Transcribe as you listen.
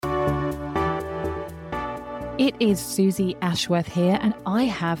It is Susie Ashworth here, and I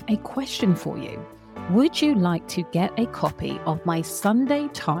have a question for you. Would you like to get a copy of my Sunday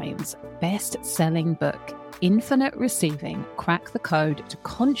Times best-selling book, Infinite Receiving, Crack the Code to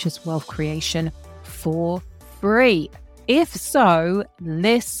Conscious Wealth Creation, for free? If so,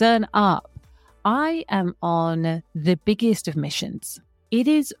 listen up. I am on the biggest of missions. It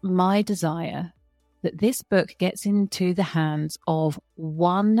is my desire that this book gets into the hands of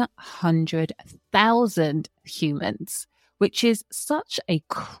 100,000 humans, which is such a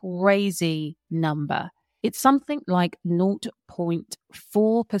crazy number. It's something like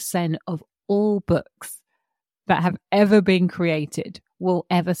 0.4% of all books that have ever been created will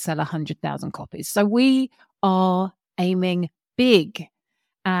ever sell 100,000 copies. So we are aiming big,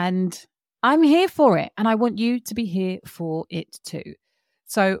 and I'm here for it, and I want you to be here for it too.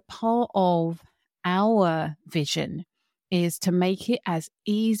 So part of our vision is to make it as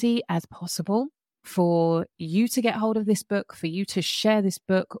easy as possible for you to get hold of this book, for you to share this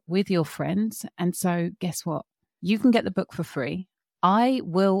book with your friends. And so guess what? You can get the book for free. I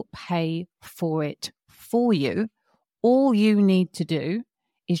will pay for it for you. All you need to do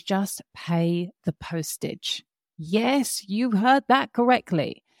is just pay the postage. Yes, you heard that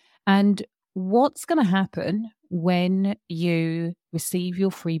correctly. And what's going to happen when you receive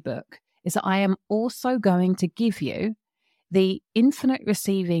your free book is that I am also going to give you the Infinite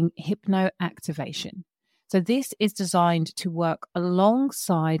Receiving Hypno Activation. So this is designed to work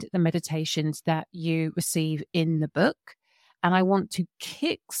alongside the meditations that you receive in the book. And I want to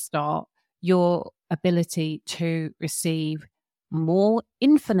kickstart your ability to receive more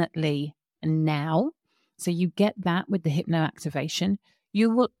infinitely now. So you get that with the Hypno Activation. You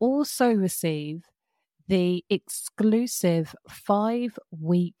will also receive the exclusive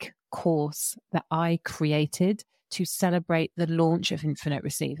 5-week course that I created to celebrate the launch of Infinite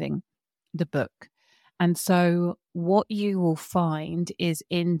Receiving, the book. And so what you will find is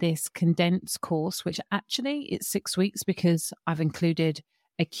in this condensed course, which actually it's 6 weeks because I've included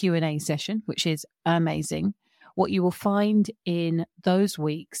a Q&A session, which is amazing. What you will find in those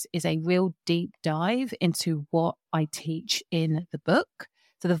weeks is a real deep dive into what I teach in the book.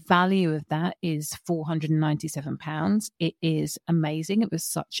 So the value of that is £497. It is amazing. It was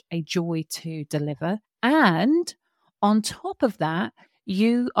such a joy to deliver. And on top of that,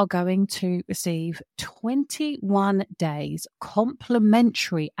 you are going to receive 21 days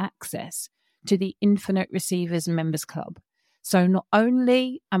complimentary access to the Infinite Receivers Members Club. So not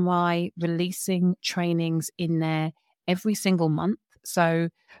only am I releasing trainings in there every single month, so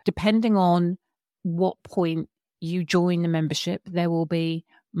depending on what point you join the membership, there will be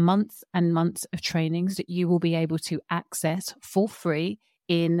months and months of trainings that you will be able to access for free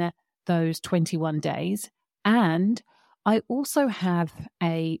in those 21 days. And I also have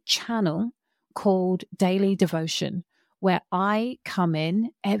a channel called Daily Devotion, where I come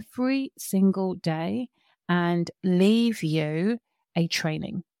in every single day and leave you a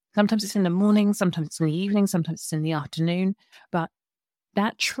training. Sometimes it's in the morning, sometimes it's in the evening, sometimes it's in the afternoon, but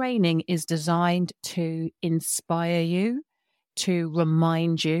that training is designed to inspire you, to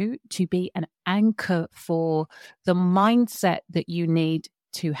remind you, to be an anchor for the mindset that you need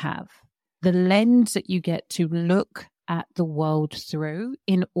to have, the lens that you get to look at the world through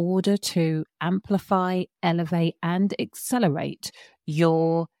in order to amplify, elevate, and accelerate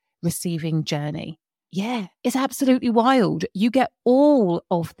your receiving journey. Yeah, it's absolutely wild. You get all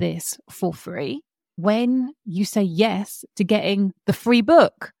of this for free when you say yes to getting the free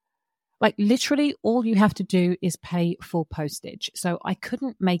book. Like literally all you have to do is pay for postage. So I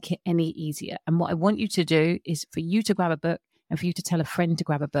couldn't make it any easier. And what I want you to do is for you to grab a book and for you to tell a friend to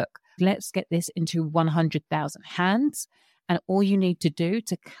grab a book. Let's get this into 100,000 hands. And all you need to do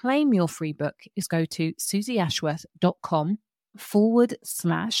to claim your free book is go to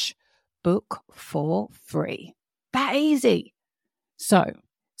susieashworth.com/book for free. That easy. So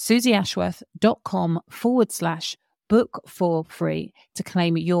susieashworth.com/book for free to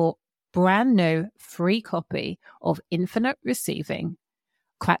claim your brand new free copy of Infinite Receiving,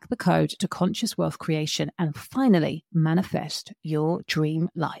 Crack the Code to Conscious Wealth Creation, and finally manifest your dream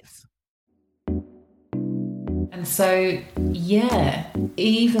life. And so, yeah,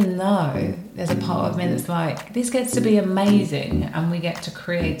 even though there's a part of me that's like, this gets to be amazing and we get to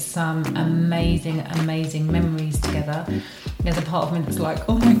create some amazing, amazing memories together, there's a part of me that's like,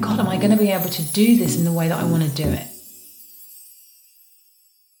 oh my God, am I going to be able to do this in the way that I want to do it?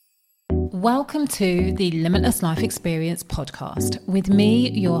 Welcome to the Limitless Life Experience podcast with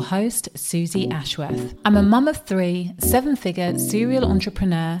me, your host, Susie Ashworth. I'm a mum of 3, 7-figure serial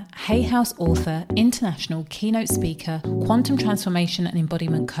entrepreneur, Hay House author, international keynote speaker, quantum transformation and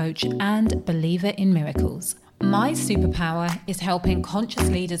embodiment coach, and believer in miracles. My superpower is helping conscious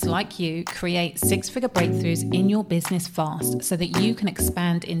leaders like you create six-figure breakthroughs in your business fast so that you can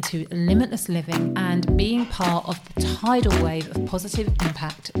expand into limitless living and being part of the tidal wave of positive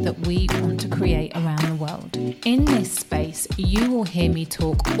impact that we want to create around the world. In this space, you will hear me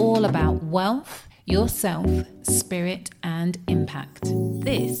talk all about wealth, yourself, spirit, and impact.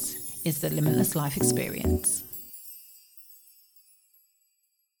 This is the Limitless Life Experience.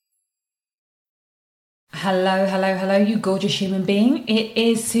 Hello, you gorgeous human being. It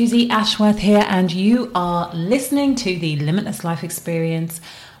is Susie Ashworth here, and you are listening to the Limitless Life Experience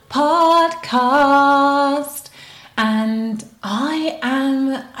podcast. And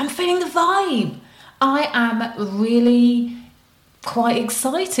I'm feeling the vibe. I am really quite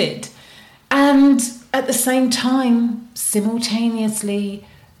excited. And at the same time, simultaneously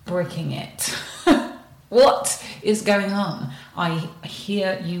bricking it. What is going on? I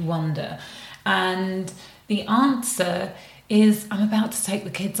hear you wonder. And the answer is I'm about to take the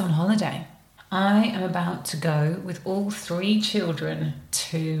kids on holiday. I am about to go with all three children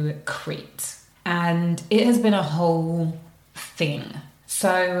to Crete. And it has been a whole thing.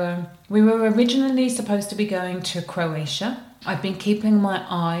 So we were originally supposed to be going to Croatia. I've been keeping my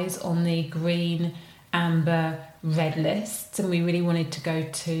eyes on the green, amber, red lists. And we really wanted to go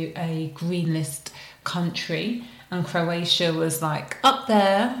to a green list country. And Croatia was like up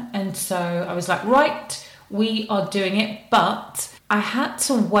there. And so I was like, right, we are doing it. But I had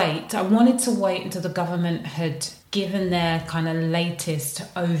to wait. I wanted to wait until the government had given their kind of latest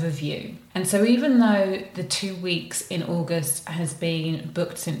overview. And so even though the 2 weeks in August has been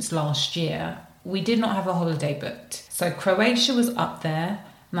booked since last year, we did not have a holiday booked. So Croatia was up there.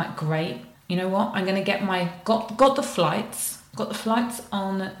 I'm like, great. You know what? I'm going to get got the flights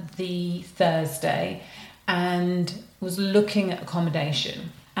on the Thursday. And was looking at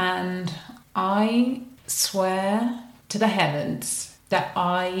accommodation. And I swear to the heavens that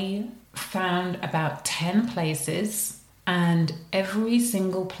I found about 10 places, and every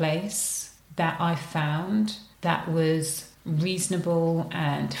single place that I found that was reasonable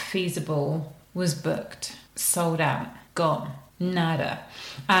and feasible was booked, sold out, gone, nada.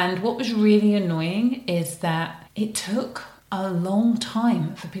 And what was really annoying is that it took a long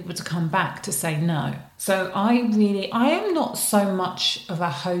time for people to come back to say no. So I am not so much of a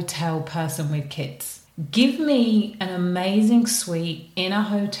hotel person with kids. Give me an amazing suite in a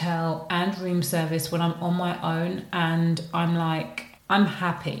hotel and room service when I'm on my own and I'm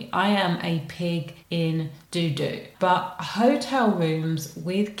happy. I am a pig in doo-doo. But hotel rooms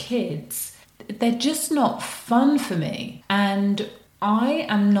with kids, they're just not fun for me. And I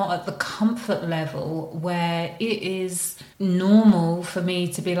am not at the comfort level where it is normal for me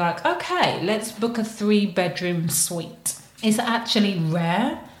to be like, okay, let's book a 3-bedroom suite. It's actually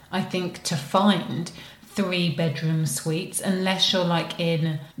rare, I think, to find 3-bedroom suites unless you're like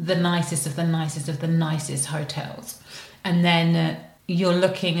in the nicest of the nicest of the nicest hotels. And then you're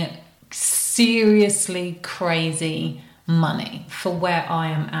looking at seriously crazy money for where I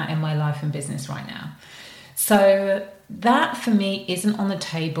am at in my life and business right now. So that for me isn't on the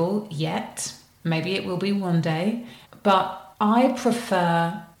table yet. Maybe it will be one day. But I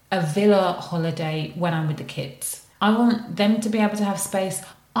prefer a villa holiday when I'm with the kids. I want them to be able to have space.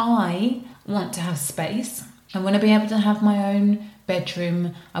 I want to have space. I want to be able to have my own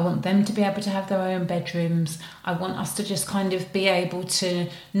bedroom. I want them to be able to have their own bedrooms. I want us to just kind of be able to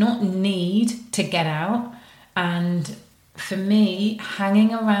not need to get out. And for me,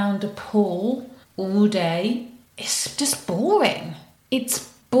 hanging around a pool all day, it's just boring. It's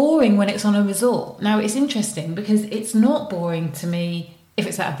boring when it's on a resort. Now, it's interesting because it's not boring to me if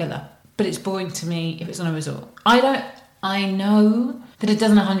it's at a villa, but it's boring to me if it's on a resort. I know that it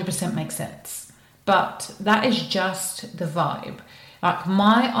doesn't 100% make sense, but that is just the vibe. Like,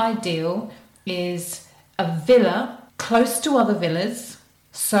 my ideal is a villa close to other villas,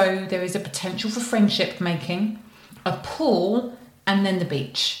 so there is a potential for friendship making, a pool, and then the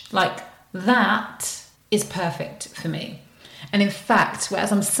beach. Like, that is perfect for me. And in fact,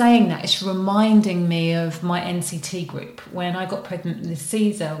 as I'm saying that, it's reminding me of my NCT group. When I got pregnant with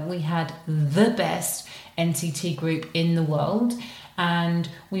Caesar, we had the best NCT group in the world, and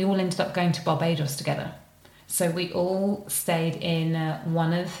we all ended up going to Barbados together. So we all stayed in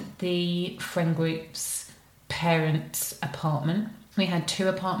one of the friend group's parents' apartment. We had 2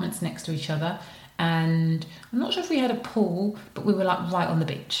 apartments next to each other, and I'm not sure if we had a pool, but we were like right on the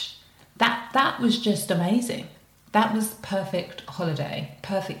beach. That was just amazing. That was perfect holiday,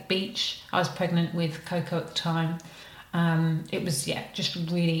 perfect beach. I was pregnant with Coco at the time. It was, just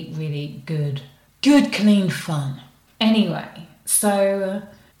really, really good, clean fun. Anyway, so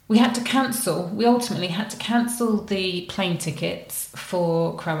we ultimately had to cancel the plane tickets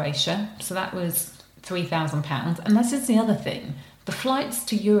for Croatia. So that was £3,000. And this is the other thing. The flights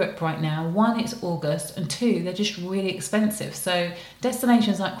to Europe right now, one, it's August, and two, they're just really expensive. So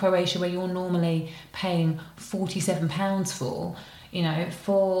destinations like Croatia, where you're normally paying £47 for,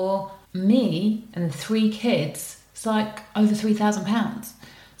 for me and the 3 kids, it's like over £3,000.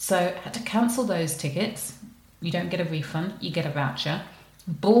 So I had to cancel those tickets. You don't get a refund, you get a voucher.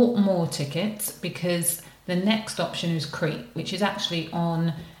 Bought more tickets because the next option is Crete, which is actually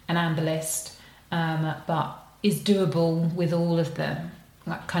on an amber list, but is doable with all of the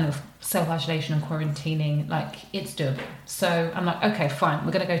kind of self-isolation and quarantining. It's doable. So I'm like, okay, fine,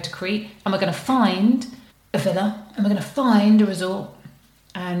 we're going to go to Crete and we're going to find a villa and we're going to find a resort,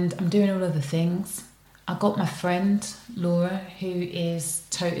 and I'm doing all of the things. I got my friend Laura, who is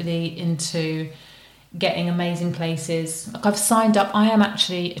totally into getting amazing places. I've signed up. I am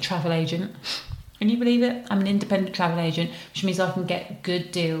actually a travel agent. Can you believe it? I'm an independent travel agent, which means I can get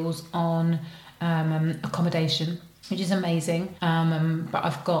good deals on accommodation, which is amazing. But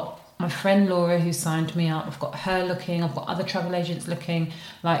I've got my friend Laura who signed me up. I've got her looking. I've got other travel agents looking.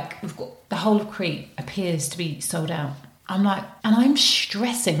 We've got the whole of Crete appears to be sold out. I'm like, and I'm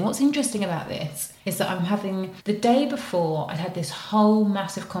stressing. What's interesting about this is that I'm having, the day before, I'd had this whole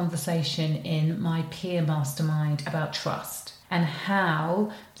massive conversation in my peer mastermind about trust and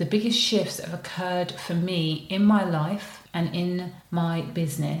how the biggest shifts that have occurred for me in my life and in my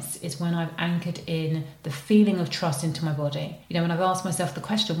business is when I've anchored in the feeling of trust into my body. When I've asked myself the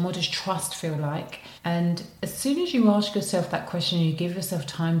question, what does trust feel like? And as soon as you ask yourself that question, you give yourself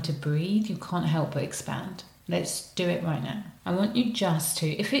time to breathe, you can't help but expand. Let's do it right now. I want you just to,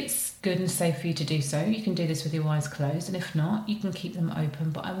 if it's good and safe for you to do so, you can do this with your eyes closed, and if not, you can keep them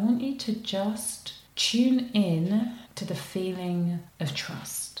open. But I want you to just tune in to the feeling of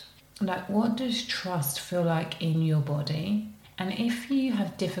trust. What does trust feel like in your body? And if you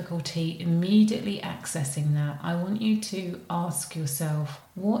have difficulty immediately accessing that, I want you to ask yourself,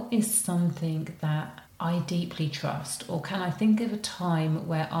 what is something that I deeply trust? Or can I think of a time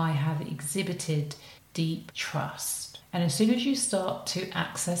where I have exhibited deep trust? And as soon as you start to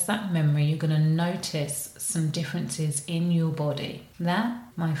access that memory, you're going to notice some differences in your body. That,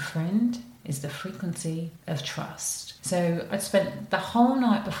 my friend, is the frequency of trust. So I spent the whole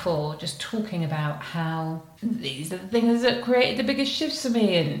night before just talking about how these are the things that created the biggest shifts for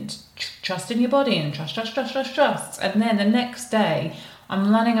me, and trust in your body, and trust. And then the next day,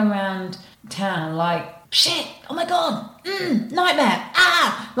 I'm running around town like, shit, oh my God, nightmare,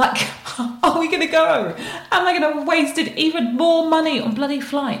 are we going to go? Am I going to have wasted even more money on bloody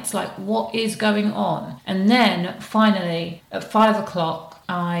flights? What is going on? And then finally, at 5 o'clock,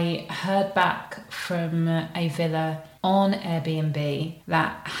 I heard back from a villa on Airbnb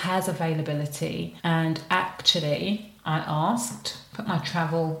that has availability, and actually I put my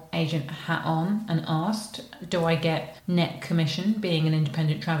travel agent hat on and asked, do I get net commission being an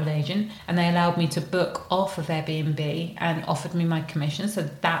independent travel agent? And they allowed me to book off of Airbnb and offered me my commission. So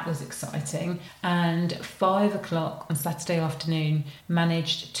that was exciting. And 5 o'clock on Saturday afternoon,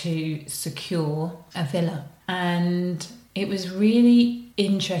 managed to secure a villa. And it was really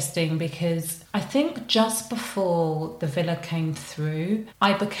interesting because I think just before the villa came through,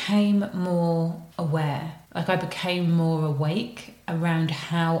 I became more aware. I became more awake around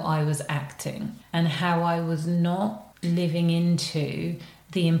how I was acting and how I was not living into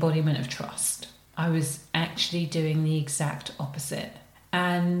the embodiment of trust. I was actually doing the exact opposite.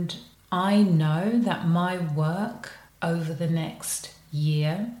 And I know that my work over the next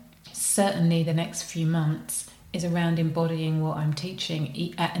year, certainly the next few months, is around embodying what I'm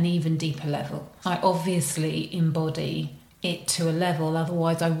teaching at an even deeper level. I obviously embody it to a level,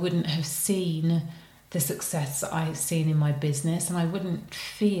 otherwise I wouldn't have seen the success that I've seen in my business, and I wouldn't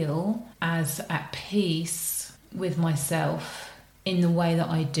feel as at peace with myself in the way that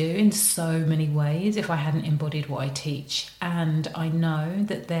I do in so many ways if I hadn't embodied what I teach. And I know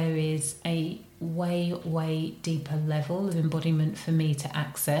that there is a way deeper level of embodiment for me to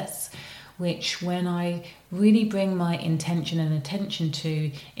access, which when I really bring my intention and attention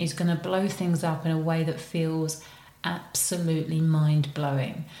to, is going to blow things up in a way that feels absolutely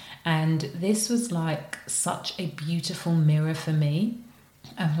mind-blowing. And this was like such a beautiful mirror for me.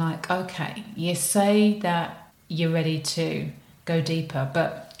 I'm like, okay, you say that you're ready to go deeper,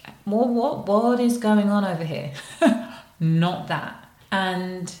 but what is going on over here? Not that.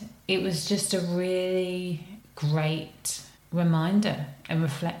 And it was just a really great reminder and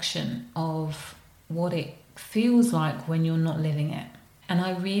reflection of what it feels like when you're not living it. And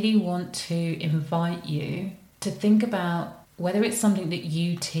I really want to invite you to think about whether it's something that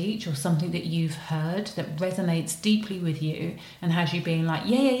you teach or something that you've heard that resonates deeply with you and has you being like,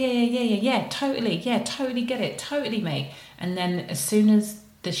 yeah, totally get it, totally mate. And then as soon as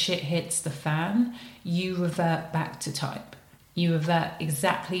the shit hits the fan, you revert back to type. You revert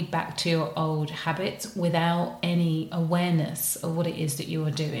exactly back to your old habits without any awareness of what it is that you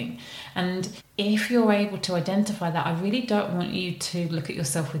are doing. And if you're able to identify that, I really don't want you to look at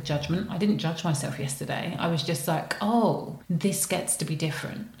yourself with judgment. I didn't judge myself yesterday. I was just like, oh, this gets to be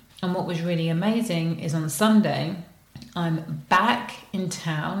different. And what was really amazing is on Sunday, I'm back in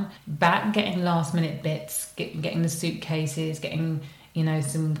town, back getting last minute bits, getting the suitcases, getting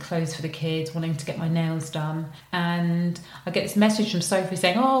some clothes for the kids, wanting to get my nails done. And I get this message from Sophie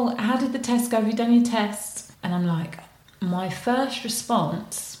saying, oh, how did the test go? Have you done your test? And I'm like, my first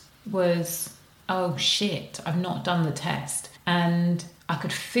response was, oh shit, I've not done the test. And I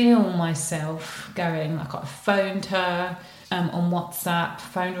could feel myself going, like I phoned her on WhatsApp,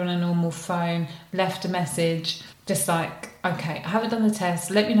 phoned her on a normal phone, left a message, just like, okay, I haven't done the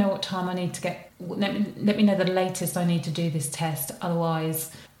test. Let me know what time I need to get. Let me know the latest I need to do this test.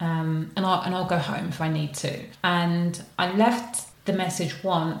 Otherwise, and I'll go home if I need to. And I left the message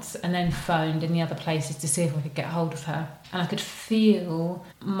once and then phoned in the other places to see if I could get hold of her. And I could feel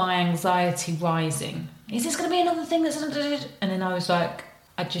my anxiety rising. Is this going to be another thing that's... And then I was like,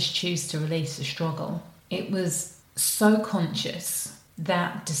 I just choose to release the struggle. It was so conscious,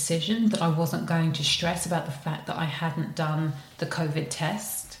 that decision, that I wasn't going to stress about the fact that I hadn't done the COVID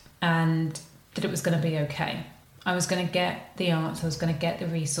test and that it was going to be okay. I was going to get the answer, I was going to get the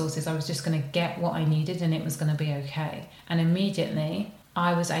resources, I was just going to get what I needed and it was going to be okay. And immediately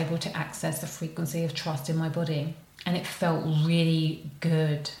I was able to access the frequency of trust in my body. And it felt really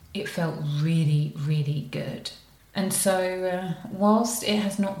good. It felt really, really good. And so whilst it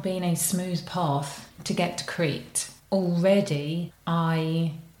has not been a smooth path to get to Crete, already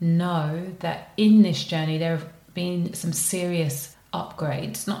I know that in this journey there have been some serious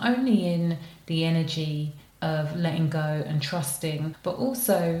upgrades, not only in the energy of letting go and trusting, but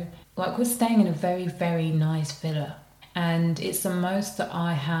also like we're staying in a very, very nice villa. And it's the most that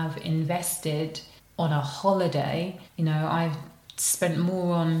I have invested on a holiday. I've spent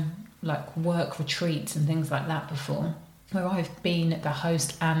more on like work retreats and things like that before, where I've been the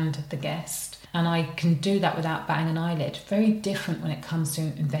host and the guest. And I can do that without batting an eyelid. Very different when it comes to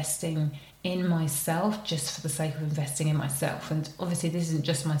investing in myself, just for the sake of investing in myself. And obviously this isn't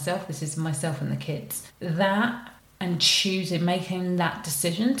just myself, this is myself and the kids. That, and choosing, making that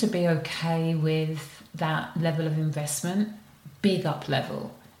decision to be okay with that level of investment, big up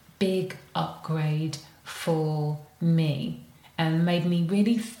level, big upgrade for me, and made me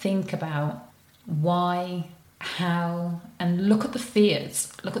really think about why, how, and look at the fears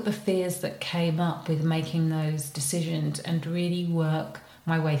that came up with making those decisions and really work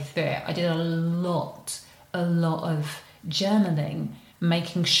my way through it. I did a lot of journaling,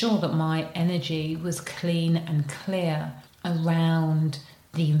 making sure that my energy was clean and clear around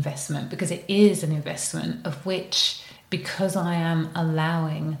the investment, because it is an investment of which, because I am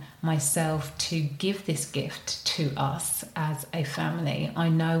allowing myself to give this gift to us as a family, I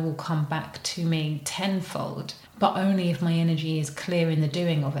know will come back to me tenfold, but only if my energy is clear in the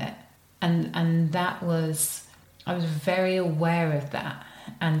doing of it. And that was, I was very aware of that.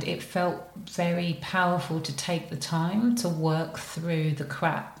 And it felt very powerful to take the time to work through the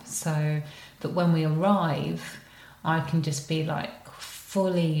crap so that when we arrive, I can just be like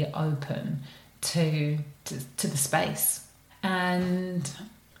fully open to the space. And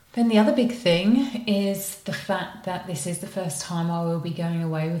then the other big thing is the fact that this is the first time I will be going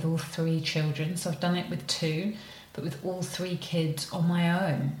away with all 3 children. So I've done it with 2, but with all 3 kids on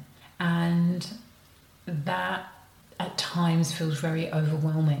my own. And that at times feels very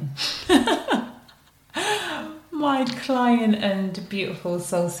overwhelming. My client and beautiful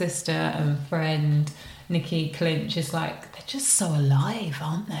soul sister and friend, Nikki Clinch, is like, they're just so alive,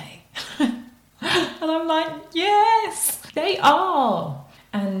 aren't they? And I'm like, yes, they are.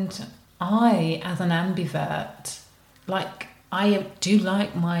 And I, as an ambivert, like, I do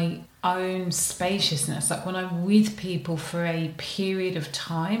like my own spaciousness. Like when I'm with people for a period of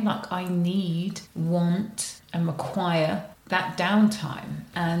time, like I need, want, and require that downtime.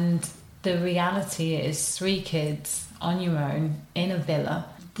 And the reality is 3 kids on your own in a villa,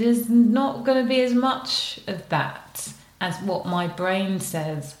 there's not going to be as much of that as what my brain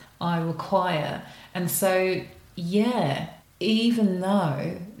says I require. And so, yeah, even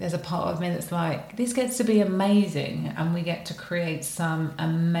though there's a part of me that's like, this gets to be amazing and we get to create some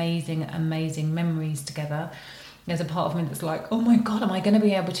amazing, amazing memories together, there's a part of me that's like, oh my God, am I going to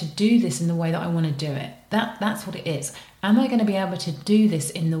be able to do this in the way that I want to do it? That's what it is. am I going to be able to do this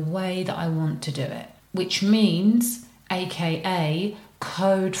in the way that I want to do it? Which means, AKA,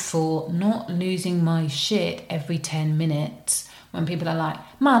 code for not losing my shit every 10 minutes when people are like,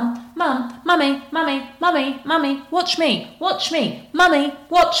 Mum, Mummy, watch me, Mummy,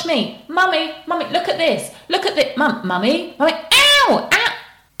 watch me, Mummy, look at this, Mummy, ow.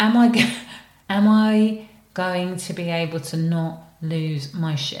 Am I going to be able to not lose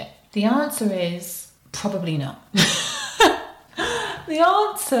my shit? The answer is probably not.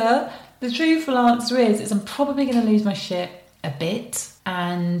 The truthful answer is I'm probably going to lose my shit a bit,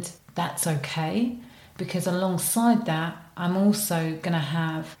 and that's okay, because alongside that, I'm also going to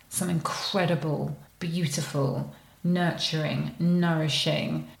have some incredible, beautiful, nurturing,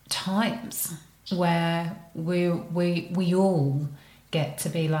 nourishing times where we all get to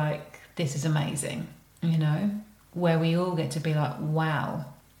be like, this is amazing, you know, where we all get to be like, wow,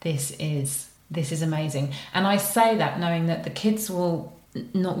 this is amazing. And I say that knowing that the kids will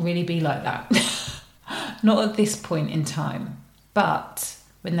not really be like that, not at this point in time, but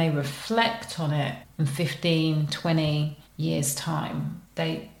when they reflect on it in 15, 20 years' time,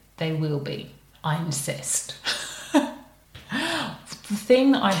 they will be. I insist. The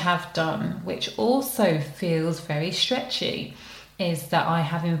thing that I have done, which also feels very stretchy, is that I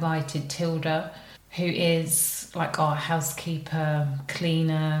have invited Tilda, who is like our housekeeper,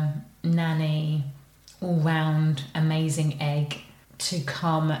 cleaner, nanny, all-round amazing egg, to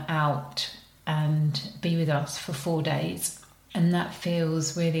come out and be with us for 4 days. And that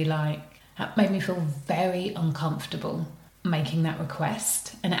feels really like, that made me feel very uncomfortable making that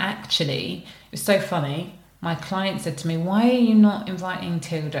request. And actually, it was so funny. My client said to me, why are you not inviting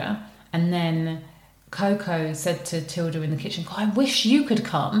Tilda? And then Coco said to Tilda in the kitchen, I wish you could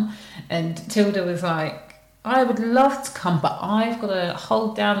come. And Tilda was like, I would love to come, but I've got to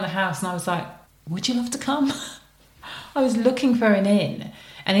hold down the house. And I was like, would you love to come? I was looking for an in.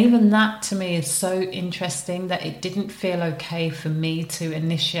 And even that to me is so interesting that it didn't feel okay for me to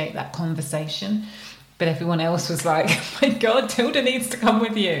initiate that conversation. But everyone else was like, oh my God, Tilda needs to come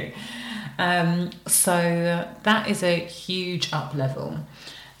with you. So that is a huge up level.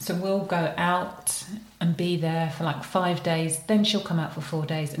 So we'll go out and be there for like 5 days. Then she'll come out for 4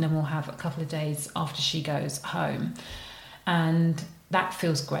 days. And then we'll have a couple of days after she goes home. And that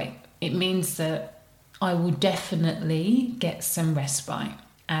feels great. It means that I will definitely get some respite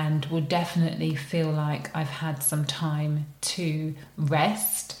and will definitely feel like I've had some time to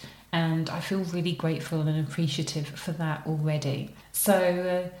rest. And I feel really grateful and appreciative for that already.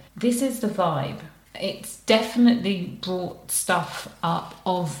 So this is the vibe. It's definitely brought stuff up,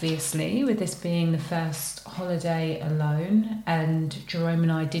 obviously, with this being the first holiday alone. And Jerome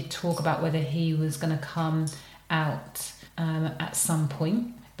and I did talk about whether he was going to come out at some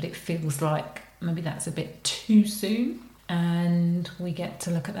point. But it feels like maybe that's a bit too soon. And we get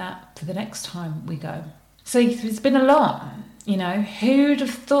to look at that for the next time we go. So it's been a lot. You know, who'd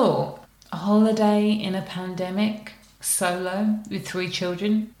have thought a holiday in a pandemic, solo, with 3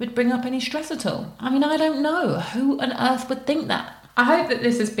 children, would bring up any stress at all? I mean, I don't know. Who on earth would think that? I hope that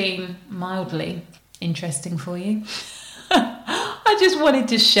this has been mildly interesting for you. I just wanted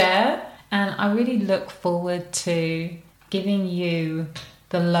to share, and I really look forward to giving you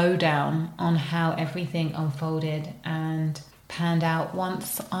the lowdown on how everything unfolded and panned out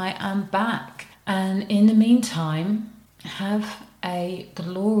once I am back. And in the meantime, have a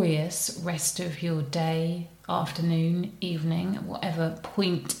glorious rest of your day, afternoon, evening, whatever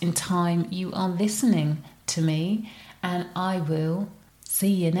point in time you are listening to me, and I will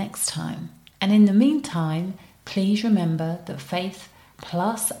see you next time. And in the meantime, please remember that faith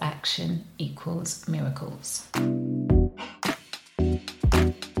plus action equals miracles.